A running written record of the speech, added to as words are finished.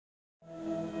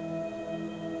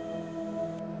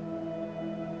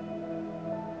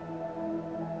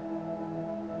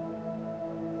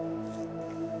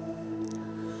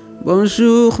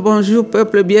Bonjour, bonjour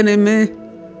peuple bien-aimé.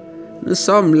 Nous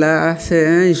sommes là, c'est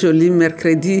un joli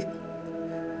mercredi.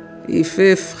 Il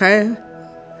fait frais,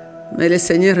 mais le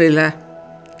Seigneur est là.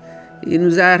 Il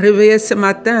nous a réveillés ce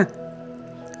matin.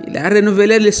 Il a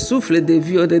renouvelé le souffle de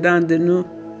vie au-dedans de nous.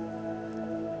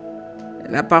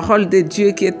 La parole de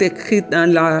Dieu qui est écrite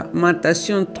dans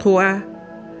Lamentation 3,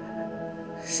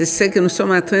 c'est ce que nous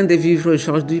sommes en train de vivre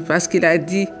aujourd'hui parce qu'il a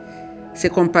dit ses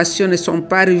compassions ne sont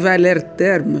pas arrivées à leur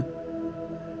terme.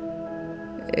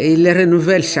 Et il les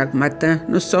renouvelle chaque matin.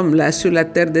 Nous sommes là sur la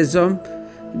terre des hommes.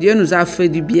 Dieu nous a fait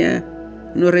du bien.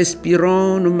 Nous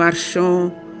respirons, nous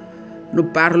marchons, nous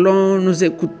parlons, nous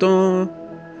écoutons.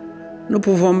 Nous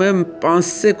pouvons même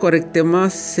penser correctement.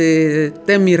 C'est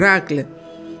un miracle.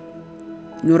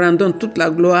 Nous rendons toute la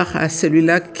gloire à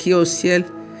celui-là qui est au ciel,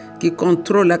 qui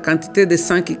contrôle la quantité de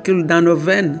sang qui coule dans nos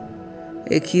veines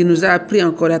et qui nous a appris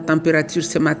encore la température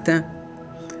ce matin.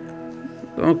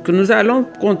 Donc nous allons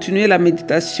continuer la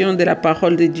méditation de la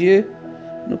parole de Dieu.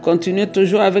 Nous continuons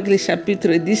toujours avec le chapitre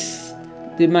 10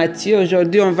 de Matthieu.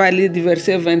 Aujourd'hui, on va lire du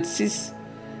verset 26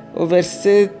 au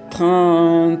verset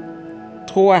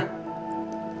 33.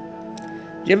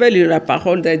 Je vais lire la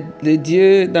parole de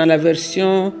Dieu dans la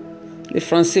version le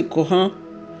français courant.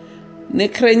 Ne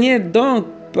craignez donc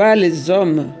pas les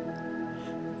hommes.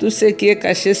 Tout ce qui est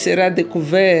caché sera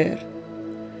découvert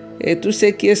et tout ce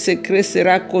qui est secret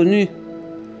sera connu.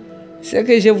 Ce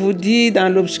que je vous dis dans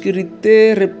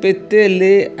l'obscurité,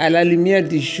 répétez-le à la lumière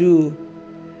du jour.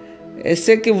 Et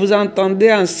ce que vous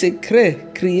entendez en secret,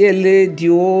 criez-le du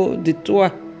haut de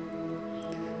toi.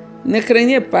 Ne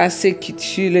craignez pas ceux qui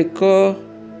tuent le corps,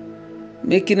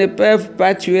 mais qui ne peuvent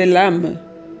pas tuer l'âme.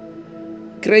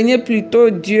 Craignez plutôt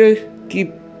Dieu qui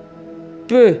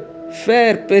peut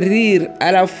faire périr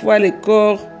à la fois le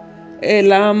corps et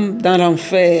l'âme dans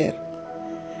l'enfer.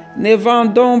 Ne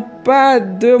vendons pas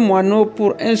 2 moineaux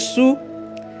pour 1 sou.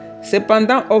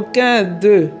 Cependant, aucun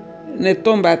d'eux ne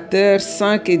tombe à terre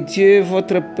sans que Dieu,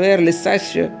 votre Père, le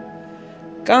sache.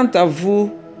 Quant à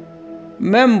vous,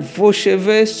 même vos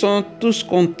cheveux sont tous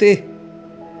comptés.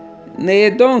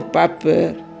 N'ayez donc pas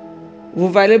peur. Vous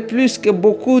valez plus que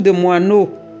beaucoup de moineaux.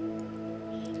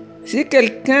 Si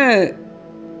quelqu'un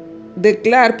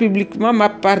déclare publiquement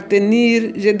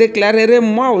m'appartenir, je déclarerai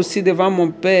moi aussi devant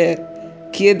mon Père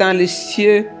qui est dans les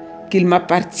cieux qu'il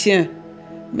m'appartient.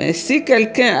 Mais si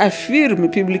quelqu'un affirme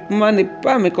publiquement ne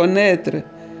pas me connaître,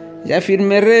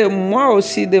 j'affirmerai moi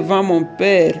aussi devant mon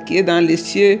Père qui est dans les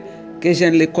cieux que je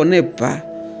ne le connais pas.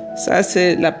 Ça,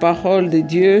 c'est la parole de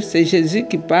Dieu, c'est Jésus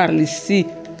qui parle ici.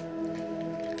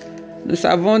 Nous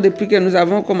savons depuis que nous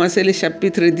avons commencé le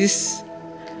chapitre 10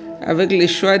 avec le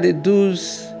choix de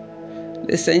 12,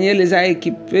 le Seigneur les a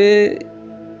équipés,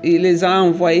 il les a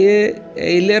envoyés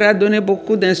et il leur a donné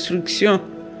beaucoup d'instructions.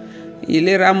 Il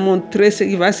leur a montré ce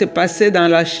qui va se passer dans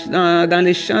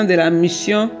les champs de la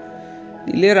mission.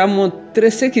 Il leur a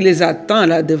montré ce qui les attend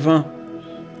là-devant.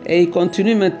 Et il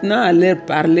continue maintenant à leur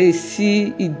parler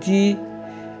ici. Il dit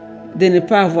de ne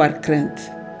pas avoir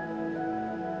crainte.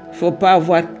 Il ne faut pas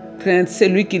avoir crainte.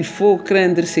 Celui qu'il faut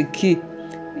craindre, c'est qui?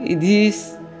 Il dit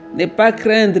ne pas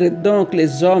craindre donc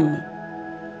les hommes.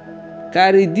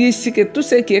 Car il dit ici que tout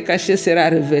ce qui est caché sera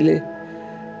révélé.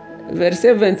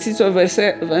 Verset 26 au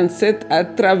verset 27, à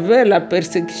travers la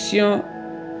persécution,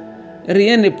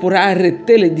 rien ne pourra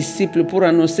arrêter les disciples pour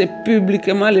annoncer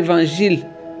publiquement l'évangile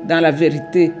dans la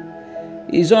vérité.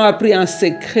 Ils ont appris en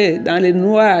secret, dans le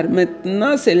noir.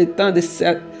 Maintenant, c'est le temps de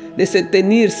se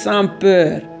tenir sans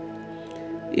peur.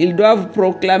 Ils doivent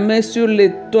proclamer sur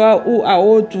les toits ou à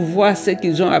haute voix ce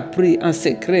qu'ils ont appris en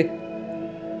secret.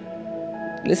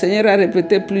 Le Seigneur a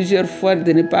répété plusieurs fois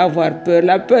de ne pas avoir peur.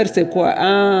 La peur, c'est quoi?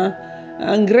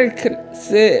 En grec,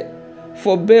 c'est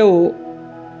phobéo,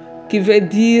 qui veut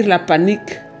dire la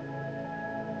panique,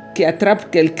 qui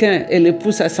attrape quelqu'un et le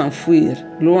pousse à s'enfuir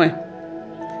loin.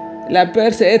 La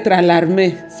peur, c'est être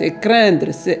alarmé, c'est craindre,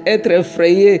 c'est être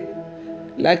effrayé.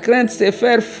 La crainte, c'est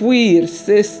faire fuir,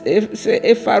 c'est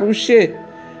effaroucher,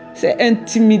 c'est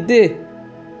intimider.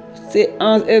 C'est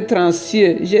être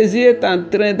anxieux. Jésus est en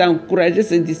train d'encourager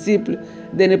ses disciples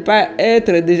de ne pas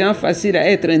être des gens faciles à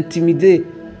être intimidés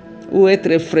ou être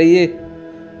effrayés,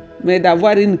 mais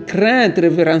d'avoir une crainte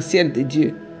révérentielle de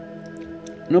Dieu.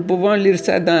 Nous pouvons lire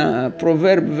ça dans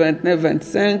Proverbe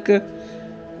 29-25. En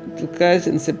tout cas, je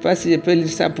ne sais pas si je peux lire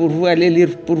ça pour vous. Allez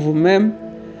lire pour vous-même.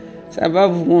 Ça va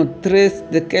vous montrer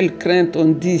de quelle crainte on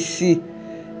dit ici.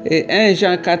 Et 1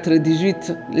 Jean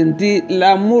 4,18, il dit «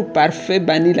 L'amour parfait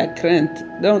bannit la crainte ».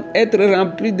 Donc, être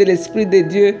rempli de l'Esprit de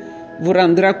Dieu vous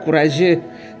rendra courageux.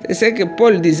 C'est ce que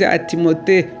Paul disait à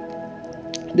Timothée,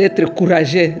 d'être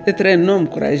courageux, d'être un homme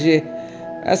courageux.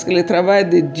 Parce que le travail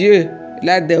de Dieu,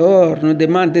 là dehors, nous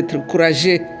demande d'être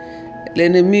courageux.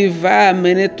 L'ennemi va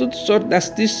amener toutes sortes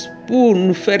d'astuces pour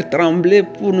nous faire trembler,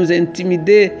 pour nous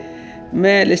intimider.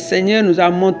 Mais le Seigneur nous a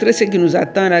montré ce qui nous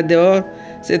attend là dehors.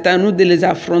 C'est à nous de les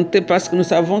affronter parce que nous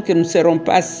savons que nous ne serons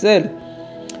pas seuls.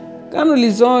 Quand nous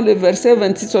lisons le verset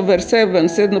 26 au verset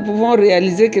 27, nous pouvons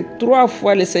réaliser que 3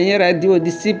 fois le Seigneur a dit aux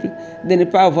disciples de ne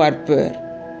pas avoir peur.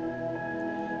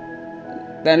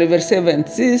 Dans le verset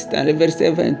 26, dans le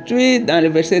verset 28, dans le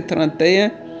verset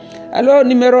 31. Alors,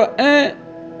 numéro 1,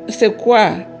 c'est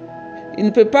quoi? Il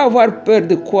ne peut pas avoir peur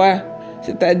de quoi?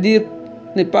 C'est-à-dire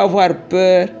ne pas avoir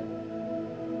peur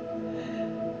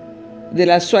de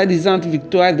la soi-disant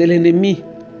victoire de l'ennemi.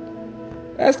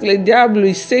 Parce que le diable,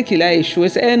 il sait qu'il a échoué.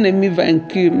 C'est un ennemi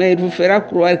vaincu, mais il vous fera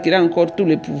croire qu'il a encore tous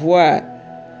les pouvoirs.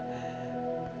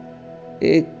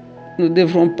 Et nous ne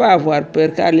devrons pas avoir peur,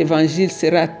 car l'évangile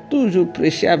sera toujours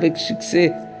prêché avec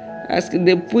succès. Parce que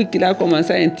depuis qu'il a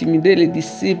commencé à intimider les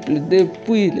disciples,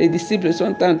 depuis les disciples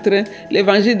sont en train,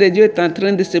 l'évangile de Dieu est en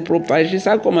train de se propager.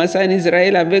 Ça a commencé en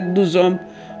Israël avec 12 hommes.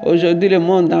 Aujourd'hui, le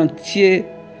monde entier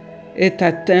est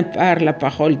atteint par la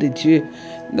parole de Dieu.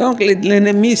 Donc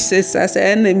l'ennemi, c'est ça,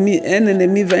 c'est un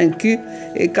ennemi vaincu.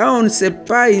 Et quand on ne sait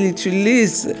pas, il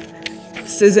utilise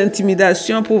ces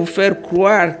intimidations pour vous faire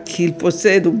croire qu'il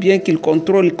possède ou bien qu'il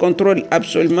contrôle. Il ne contrôle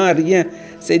absolument rien.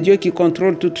 C'est Dieu qui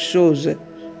contrôle toutes choses.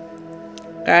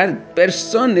 Car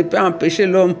personne ne peut empêcher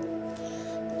l'homme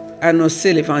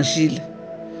d'annoncer l'évangile.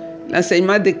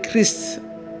 L'enseignement de Christ,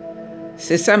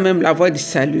 c'est ça même la voie du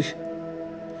salut.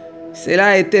 Cela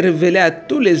a été révélé à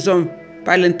tous les hommes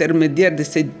par l'intermédiaire de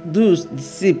ses 12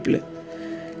 disciples.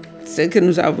 C'est que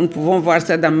nous pouvons voir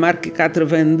ça dans Marc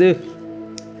 82.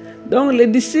 Donc les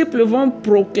disciples vont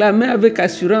proclamer avec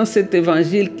assurance cet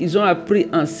évangile qu'ils ont appris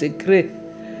en secret.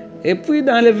 Et puis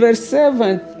dans le verset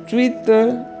 28,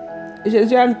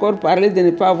 Jésus a encore parlé de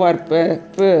ne pas avoir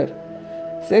peur.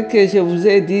 Ce que je vous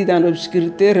ai dit dans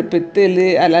l'obscurité,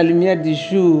 répétez-le à la lumière du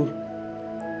jour.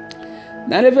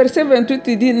 Dans le verset 28,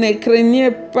 il dit, ne craignez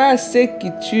pas ceux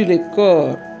qui tuent le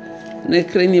corps. Ne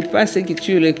craignez pas ceux qui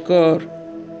tuent le corps.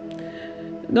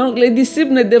 Donc les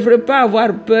disciples ne devraient pas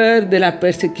avoir peur de la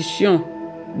persécution,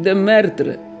 de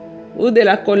meurtre ou de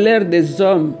la colère des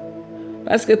hommes.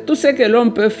 Parce que tout ce que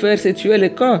l'homme peut faire, c'est tuer le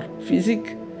corps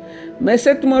physique. Mais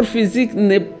cette mort physique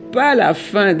n'est pas la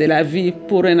fin de la vie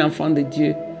pour un enfant de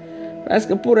Dieu. Parce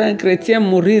que pour un chrétien,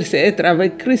 mourir, c'est être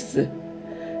avec Christ.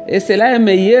 Et cela est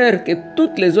meilleur que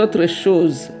toutes les autres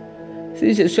choses.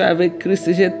 Si je suis avec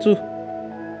Christ, j'ai tout.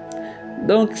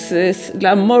 Donc,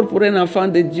 la mort pour un enfant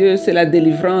de Dieu, c'est la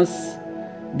délivrance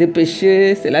des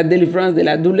péchés, c'est la délivrance de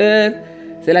la douleur,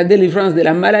 c'est la délivrance de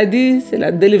la maladie, c'est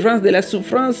la délivrance de la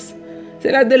souffrance,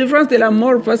 c'est la délivrance de la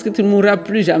mort parce que tu ne mourras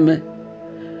plus jamais.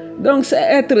 Donc, c'est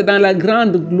être dans la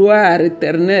grande gloire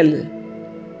éternelle.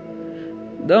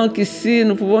 Donc, ici,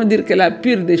 nous pouvons dire que la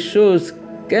pire des choses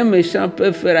qu'un méchant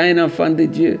peut faire à un enfant de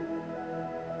Dieu,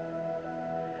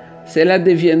 cela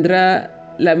deviendra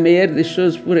la meilleure des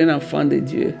choses pour un enfant de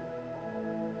Dieu.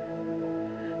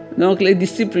 Donc les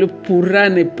disciples pourront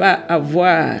ne pas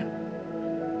avoir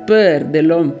peur de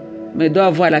l'homme, mais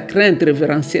doivent avoir la crainte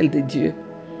révérentielle de Dieu.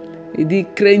 Il dit,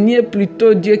 craignez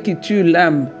plutôt Dieu qui tue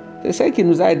l'âme. C'est ça qu'il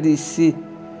nous a dit ici.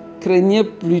 Craignez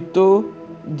plutôt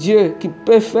Dieu qui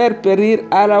peut faire périr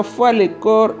à la fois le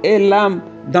corps et l'âme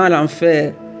dans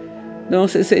l'enfer. Donc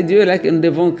c'est ce Dieu-là que nous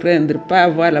devons craindre, pas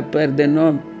avoir la peur d'un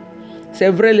homme. C'est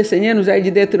vrai, le Seigneur nous a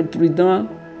dit d'être prudents,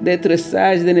 d'être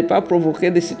sages, de ne pas provoquer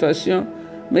des situations,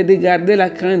 mais de garder la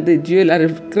crainte de Dieu, la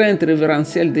crainte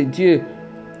révérentielle de Dieu.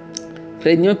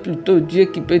 Craignons plutôt Dieu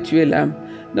qui peut tuer l'âme.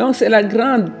 Donc c'est la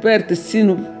grande perte si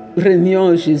nous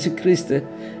renions Jésus-Christ.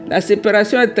 La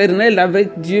séparation éternelle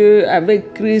avec Dieu,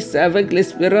 avec Christ, avec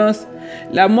l'espérance,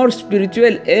 la mort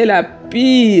spirituelle est la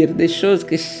pire des choses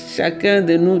que chacun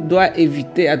de nous doit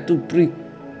éviter à tout prix.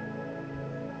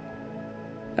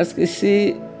 Parce que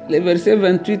si le verset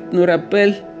 28 nous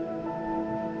rappelle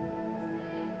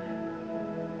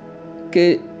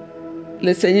que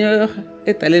le Seigneur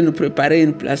est allé nous préparer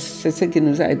une place, c'est ce qu'il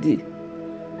nous a dit.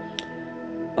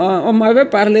 On m'avait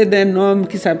parlé d'un homme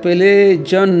qui s'appelait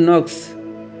John Knox.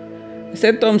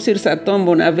 Cet homme, sur sa tombe,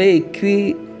 on avait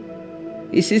écrit,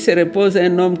 ici se repose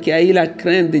un homme qui a eu la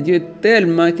crainte de Dieu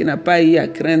tellement qu'il n'a pas eu à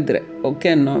craindre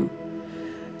aucun homme.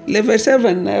 Le verset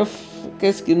 29,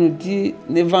 qu'est-ce qu'il nous dit?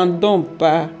 Ne vendons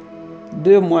pas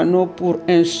 2 moineaux pour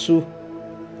 1 sou.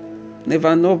 Ne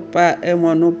vendons pas 2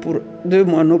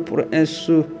 moineaux pour 1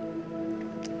 sou.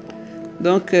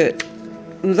 Donc,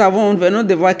 nous venons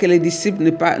de voir que les disciples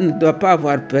ne doivent pas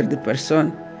avoir peur de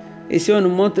personne. Et si on nous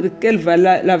montre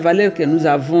la valeur que nous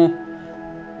avons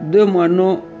 2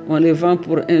 moineaux, on les vend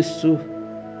pour 1 sou.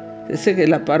 C'est ce que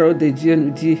la parole de Dieu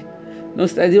nous dit. Donc,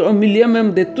 c'est-à-dire, au milieu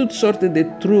même de toutes sortes de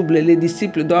troubles, les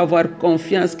disciples doivent avoir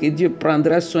confiance que Dieu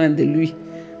prendra soin de lui.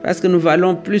 Parce que nous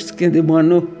valons plus que des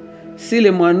moineaux. Si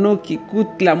les moineaux qui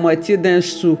coûtent la moitié d'1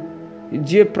 sou,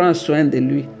 Dieu prend soin de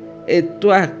lui. Et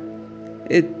toi,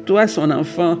 son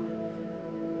enfant,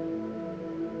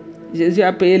 Jésus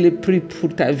a payé le prix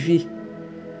pour ta vie.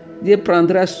 Dieu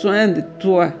prendra soin de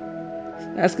toi.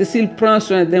 Parce que s'il prend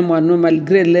soin d'un moineau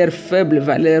malgré leur faible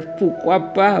valeur, pourquoi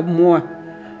pas moi?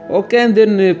 Aucun d'eux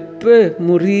ne peut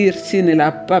mourir s'il ne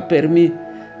l'a pas permis.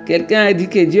 Quelqu'un a dit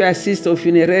que Dieu assiste aux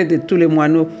funérailles de tous les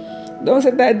moineaux. Donc,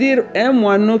 c'est-à-dire, un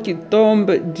moineau qui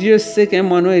tombe, Dieu sait qu'un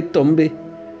moineau est tombé.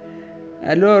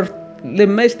 Alors, les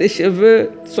mèches des cheveux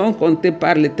sont comptées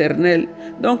par l'Éternel.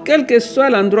 Donc, quel que soit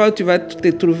l'endroit où tu vas te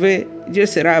trouver, Dieu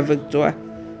sera avec toi.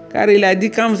 Car il a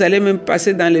dit, quand vous allez même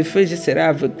passer dans les feux, je serai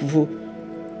avec vous.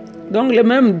 Donc, le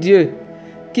même Dieu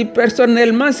qui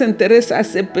personnellement s'intéresse à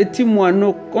ces petits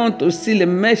moineaux compte aussi les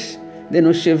mèches de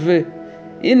nos cheveux.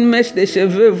 Une mèche de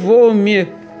cheveux vaut mieux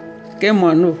qu'un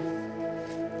moineau.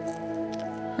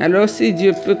 Alors, si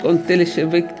Dieu peut compter les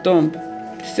cheveux qui tombent,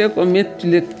 tu sais combien tu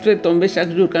les fais tomber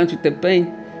chaque jour quand tu te peignes,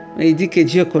 mais il dit que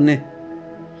Dieu connaît.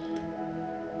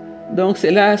 Donc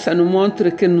cela, ça nous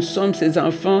montre que nous sommes ses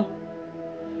enfants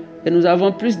et nous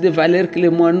avons plus de valeur que les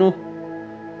moineaux.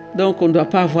 Donc on ne doit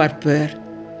pas avoir peur.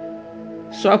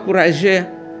 Sois courageux,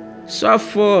 sois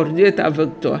fort, Dieu est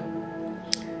avec toi.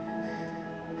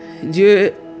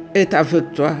 Dieu est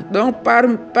avec toi. Donc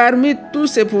parmi tous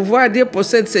ces pouvoirs, Dieu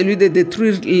possède celui de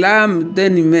détruire l'âme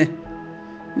d'un humain.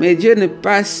 Mais Dieu n'est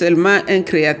pas seulement un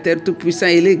créateur tout-puissant,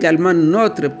 il est également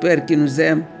notre Père qui nous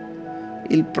aime.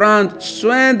 Il prend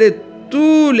soin de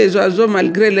tous les oiseaux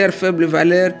malgré leur faible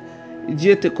valeur.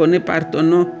 Dieu te connaît par ton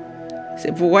nom.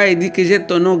 C'est pourquoi il dit que j'ai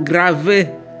ton nom gravé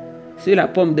sur la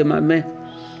paume de ma main.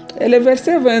 Et le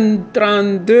verset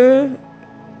 32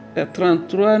 et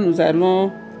 33, nous allons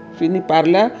finir par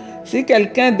là. Si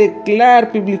quelqu'un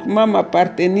déclare publiquement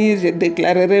m'appartenir, je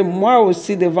déclarerai moi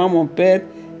aussi devant mon Père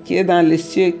qui est dans les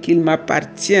cieux qu'il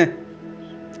m'appartient.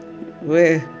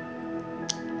 Oui.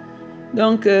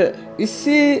 Donc,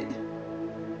 ici,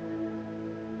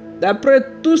 d'après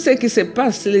tout ce qui se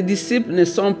passe, les disciples ne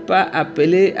sont pas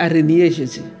appelés à renier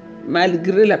Jésus.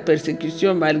 Malgré la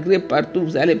persécution, malgré partout où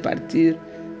vous allez partir,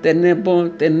 tenez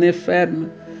bon, tenez ferme.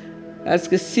 Parce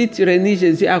que si tu renies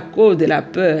Jésus à cause de la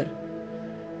peur,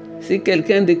 si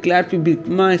quelqu'un déclare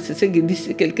publiquement, c'est ce qu'il dit,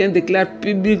 si quelqu'un déclare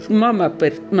publiquement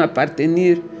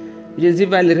m'appartenir, Jésus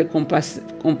va le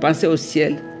récompenser au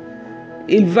ciel.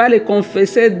 Il va le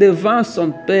confesser devant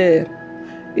son Père.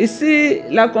 Ici,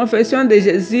 la confession de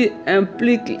Jésus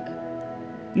implique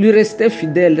lui rester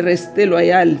fidèle, rester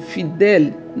loyal,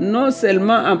 fidèle, non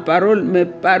seulement en parole, mais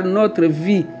par notre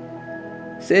vie.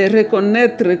 C'est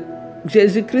reconnaître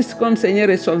Jésus-Christ comme Seigneur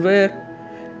et Sauveur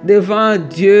devant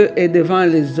Dieu et devant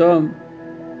les hommes.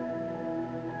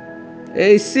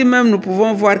 Et ici même, nous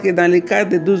pouvons voir que dans le cas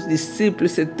des 12 disciples,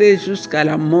 c'était jusqu'à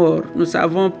la mort. Nous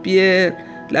savons, Pierre,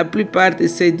 la plupart de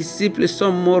ses disciples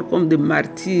sont morts comme des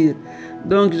martyrs.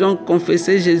 Donc, ils ont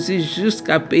confessé Jésus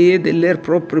jusqu'à payer de leur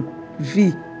propre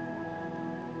vie.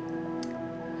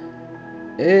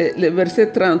 Et le verset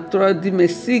 33 dit, mais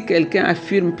si quelqu'un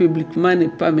affirme publiquement ne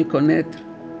pas me connaître,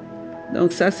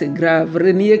 donc ça c'est grave.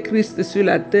 Renier Christ sur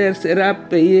la terre sera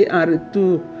payé en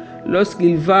retour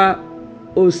lorsqu'il va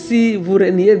aussi vous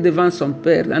renier devant son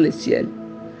Père dans le ciel.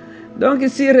 Donc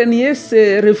ici, renier,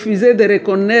 c'est refuser de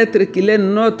reconnaître qu'il est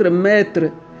notre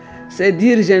maître. C'est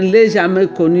dire je ne l'ai jamais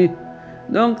connu.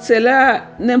 Donc cela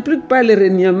n'implique pas le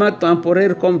reniement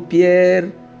temporaire comme Pierre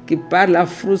qui par la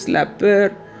frousse, la peur.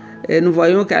 Et nous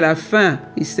voyons qu'à la fin,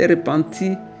 il s'est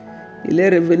repenti. Il est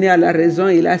revenu à la raison,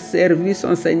 il a servi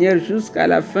son Seigneur jusqu'à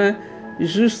la fin,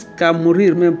 jusqu'à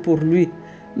mourir même pour lui.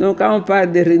 Donc quand on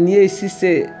parle de renier ici,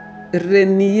 c'est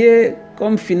renier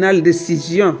comme finale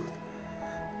décision.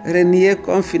 Renier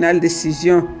comme finale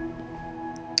décision.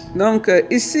 Donc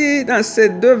ici, dans ces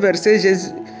 2 versets,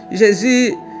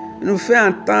 Jésus nous fait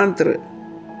entendre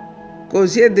qu'aux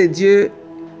yeux de Dieu,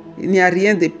 il n'y a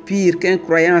rien de pire qu'un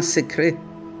croyant en secret.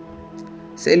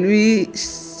 C'est lui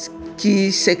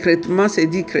qui secrètement se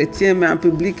dit chrétien, mais en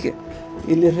public,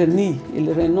 il renie,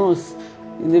 il renonce.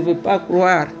 Il ne veut pas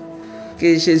croire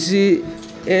que Jésus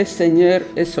est Seigneur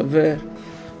et Sauveur.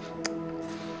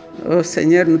 Oh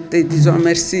Seigneur, nous te disons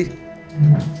merci.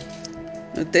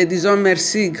 Nous te disons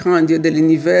merci, grand Dieu de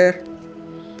l'univers.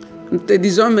 Nous te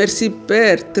disons merci,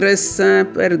 Père très saint,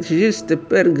 Père juste,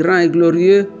 Père grand et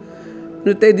glorieux.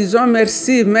 Nous te disons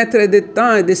merci, Maître des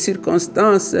temps et des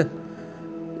circonstances.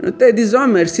 Nous te disons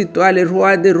merci, toi, le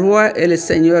roi des rois et le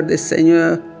seigneur des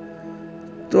seigneurs.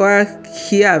 Toi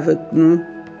qui es avec nous.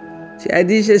 Tu as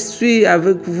dit, je suis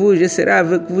avec vous, je serai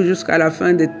avec vous jusqu'à la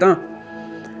fin des temps.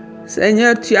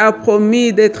 Seigneur, tu as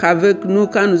promis d'être avec nous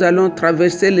quand nous allons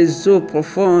traverser les eaux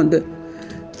profondes.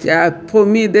 Tu as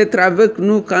promis d'être avec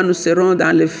nous quand nous serons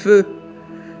dans le feu.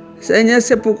 Seigneur,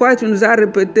 c'est pourquoi tu nous as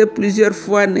répété plusieurs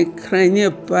fois, ne craignez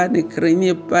pas, ne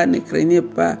craignez pas, ne craignez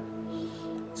pas.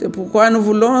 C'est pourquoi nous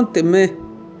voulons t'aimer.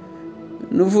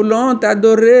 Nous voulons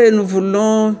t'adorer, nous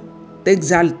voulons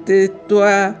t'exalter,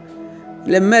 toi,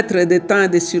 le maître des temps et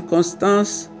des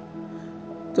circonstances,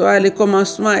 toi, le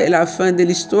commencement et la fin de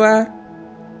l'histoire,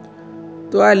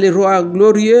 toi, le roi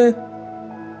glorieux,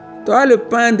 toi, le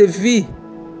pain de vie,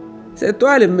 c'est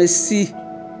toi le Messie.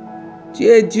 Tu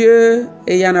es Dieu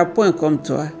et il n'y en a point comme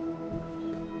toi.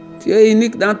 Tu es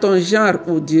unique dans ton genre,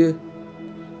 ô Dieu.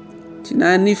 Tu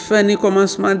n'as ni fin ni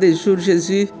commencement des jours,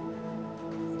 Jésus.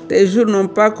 Tes jours n'ont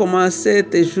pas commencé,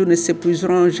 tes jours ne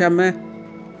s'épuiseront jamais.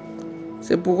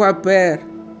 C'est pourquoi, Père,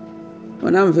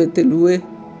 mon âme veut te louer,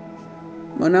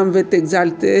 mon âme veut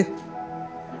t'exalter,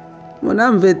 mon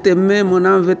âme veut t'aimer, mon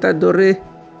âme veut t'adorer.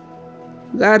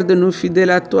 Garde-nous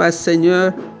fidèles à toi,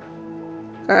 Seigneur,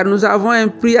 car nous avons un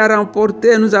prix à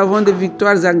remporter, nous avons des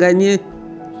victoires à gagner.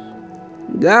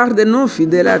 Garde-nous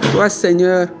fidèles à toi,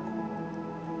 Seigneur,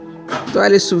 toi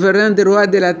le souverain des rois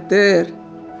de la terre.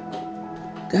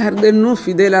 Garde-nous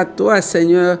fidèles à toi,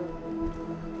 Seigneur,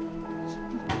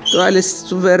 toi le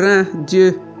souverain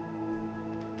Dieu.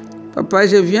 Papa,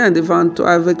 je viens devant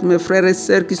toi avec mes frères et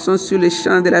sœurs qui sont sur les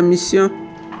champs de la mission.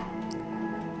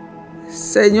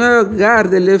 Seigneur,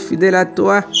 garde-les fidèles à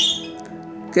toi,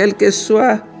 quel que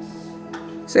soit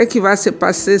ce qui va se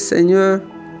passer, Seigneur,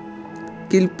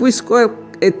 qu'ils puissent, comme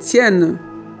Étienne,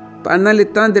 pendant le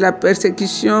temps de la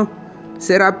persécution,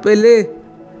 se rappeler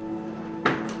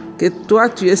que toi,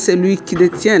 tu es celui qui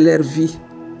détient leur vie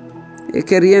et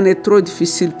que rien n'est trop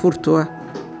difficile pour toi.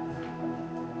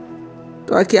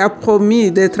 Toi qui as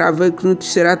promis d'être avec nous, tu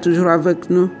seras toujours avec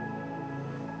nous.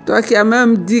 Toi qui as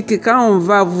même dit que quand on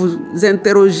va vous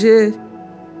interroger,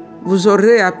 vous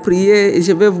aurez à prier et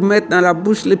je vais vous mettre dans la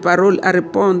bouche les paroles à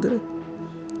répondre.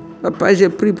 Papa, j'ai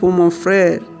prié pour mon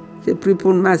frère, j'ai prié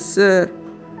pour ma sœur,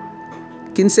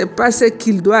 qui ne sait pas ce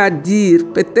qu'il doit dire.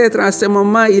 Peut-être en ce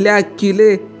moment, il est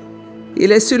acculé.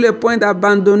 Il est sur le point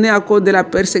d'abandonner à cause de la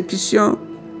persécution.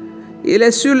 Il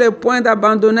est sur le point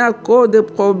d'abandonner à cause des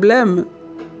problèmes.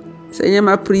 Seigneur,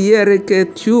 ma prière est que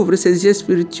tu ouvres ses yeux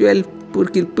spirituels pour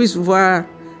qu'il puisse voir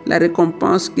la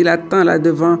récompense qu'il attend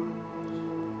là-devant.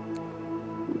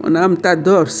 Mon âme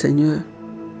t'adore, Seigneur.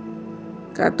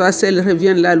 Qu'à toi seul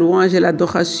revienne la louange et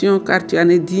l'adoration, car tu en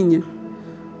es digne.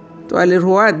 Toi, le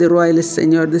roi des rois et le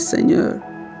seigneur des seigneurs.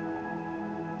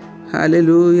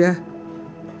 Alléluia.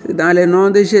 C'est dans le nom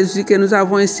de Jésus que nous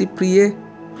avons ainsi prié.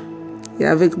 Et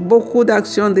avec beaucoup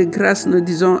d'actions de grâce, nous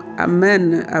disons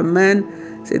Amen, Amen.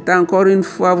 C'est encore une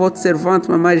fois votre servante,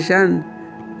 Maman Jeanne,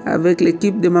 avec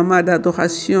l'équipe de Maman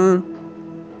d'adoration.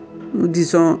 Nous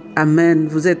disons Amen.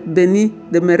 Vous êtes bénis,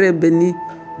 demeurez bénis.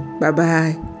 Bye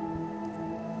bye.